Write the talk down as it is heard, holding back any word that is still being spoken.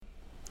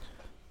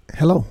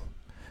Hello,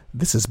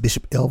 this is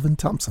Bishop Elvin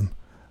Thompson,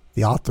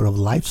 the author of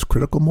Life's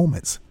Critical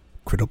Moments,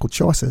 Critical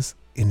Choices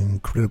in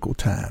Critical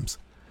Times.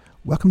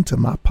 Welcome to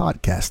my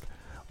podcast,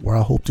 where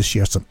I hope to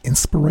share some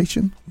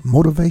inspiration,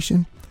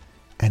 motivation,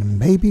 and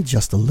maybe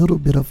just a little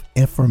bit of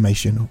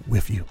information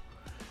with you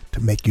to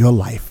make your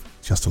life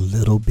just a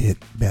little bit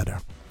better.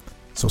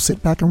 So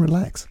sit back and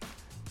relax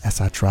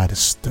as I try to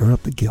stir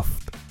up the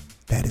gift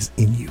that is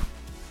in you.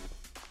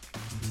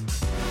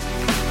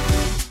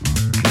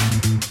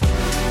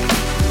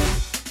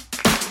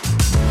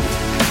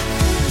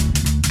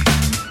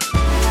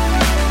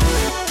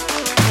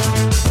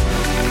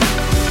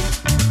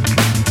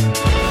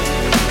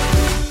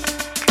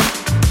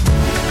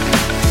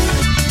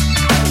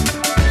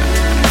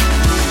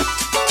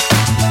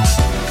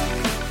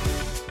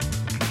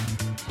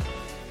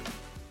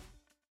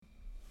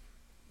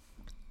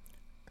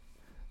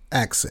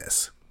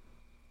 Access.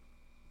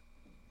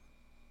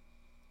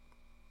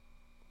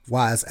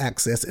 Why is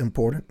access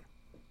important?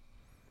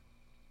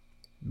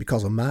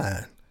 Because a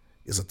mind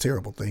is a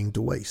terrible thing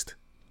to waste.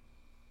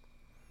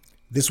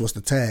 This was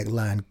the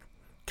tagline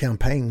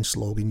campaign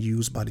slogan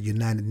used by the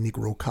United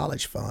Negro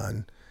College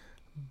Fund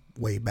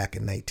way back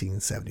in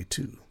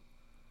 1972.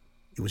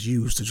 It was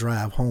used to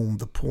drive home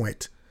the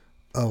point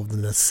of the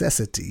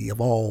necessity of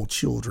all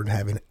children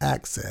having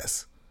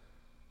access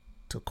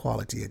to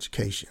quality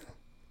education.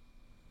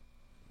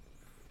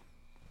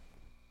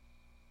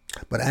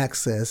 But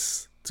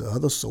access to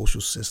other social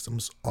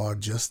systems are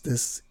just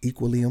as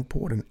equally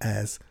important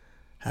as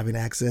having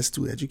access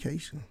to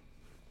education,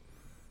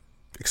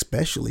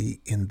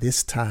 especially in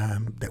this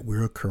time that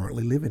we're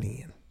currently living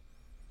in.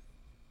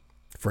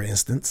 For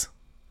instance,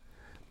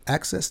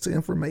 access to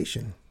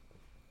information.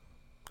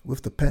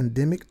 With the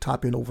pandemic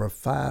topping over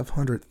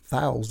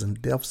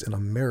 500,000 deaths in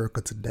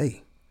America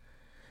today,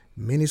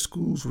 many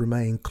schools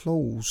remain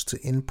closed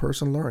to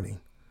in-person learning.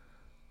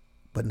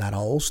 But not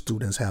all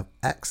students have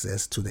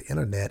access to the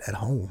internet at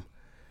home,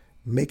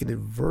 making it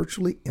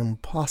virtually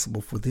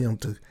impossible for them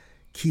to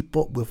keep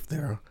up with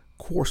their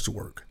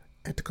coursework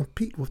and to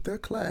compete with their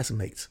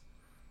classmates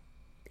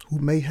who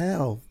may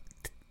have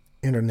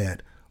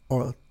internet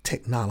or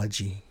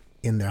technology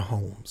in their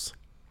homes.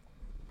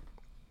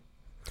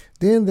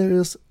 Then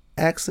there's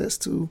access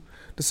to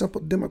the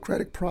simple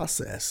democratic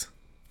process,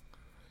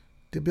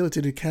 the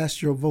ability to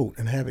cast your vote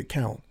and have it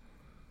count,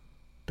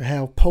 to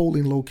have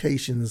polling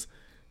locations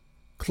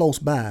close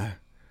by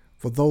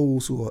for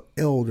those who are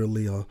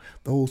elderly or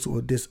those who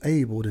are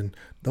disabled and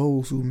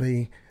those who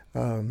may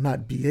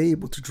not be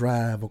able to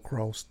drive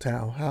across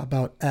town. How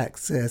about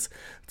access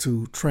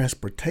to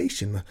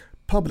transportation,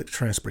 public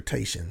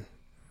transportation,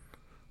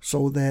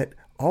 so that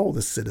all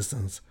the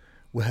citizens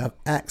will have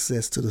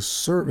access to the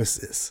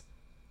services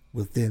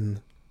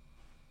within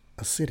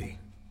a city?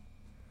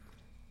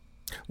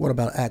 What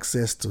about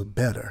access to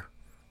better,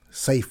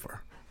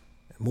 safer,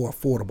 and more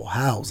affordable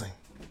housing?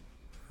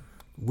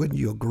 Wouldn't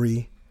you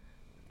agree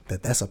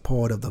that that's a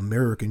part of the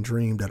American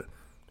dream that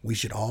we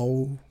should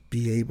all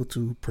be able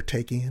to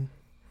partake in?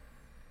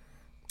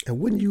 And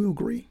wouldn't you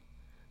agree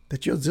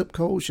that your zip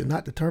code should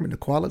not determine the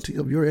quality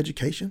of your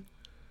education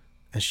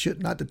and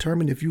should not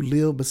determine if you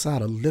live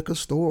beside a liquor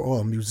store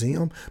or a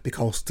museum?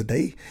 Because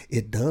today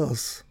it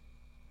does.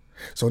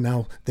 So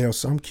now there are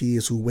some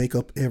kids who wake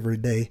up every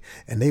day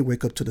and they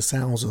wake up to the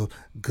sounds of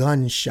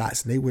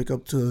gunshots and they wake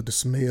up to the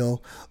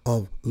smell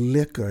of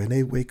liquor and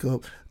they wake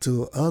up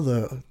to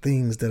other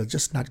things that are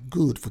just not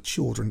good for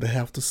children to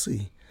have to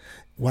see.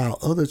 While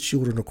other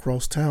children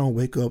across town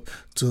wake up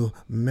to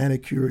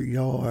manicured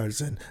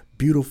yards and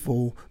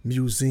beautiful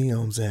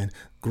museums and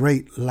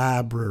great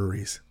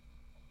libraries.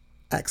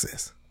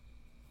 Access.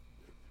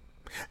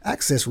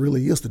 Access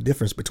really is the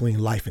difference between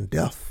life and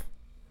death.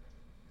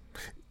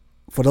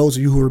 For those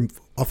of you who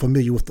are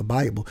familiar with the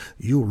Bible,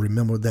 you'll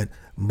remember that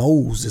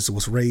Moses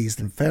was raised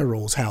in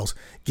Pharaoh's house,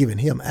 giving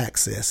him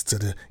access to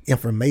the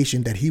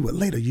information that he would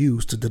later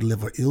use to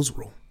deliver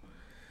Israel.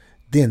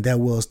 Then there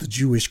was the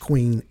Jewish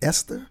queen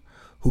Esther,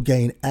 who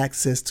gained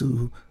access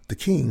to the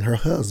king, her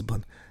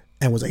husband,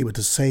 and was able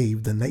to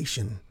save the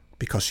nation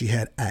because she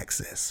had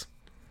access.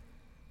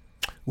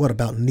 What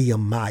about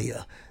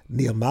Nehemiah?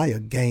 Nehemiah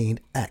gained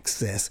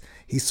access.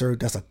 He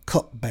served as a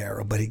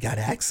cupbearer, but he got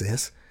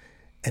access.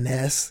 And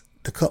as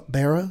the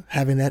cupbearer,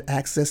 having that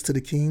access to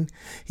the king,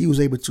 he was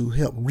able to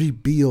help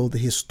rebuild the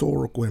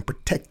historical and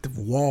protective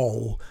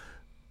wall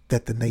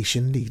that the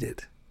nation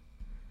needed.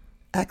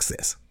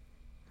 Access.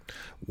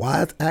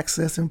 Why is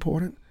access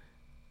important?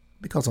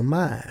 Because a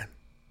mind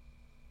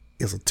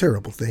is a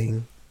terrible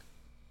thing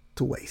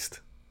to waste.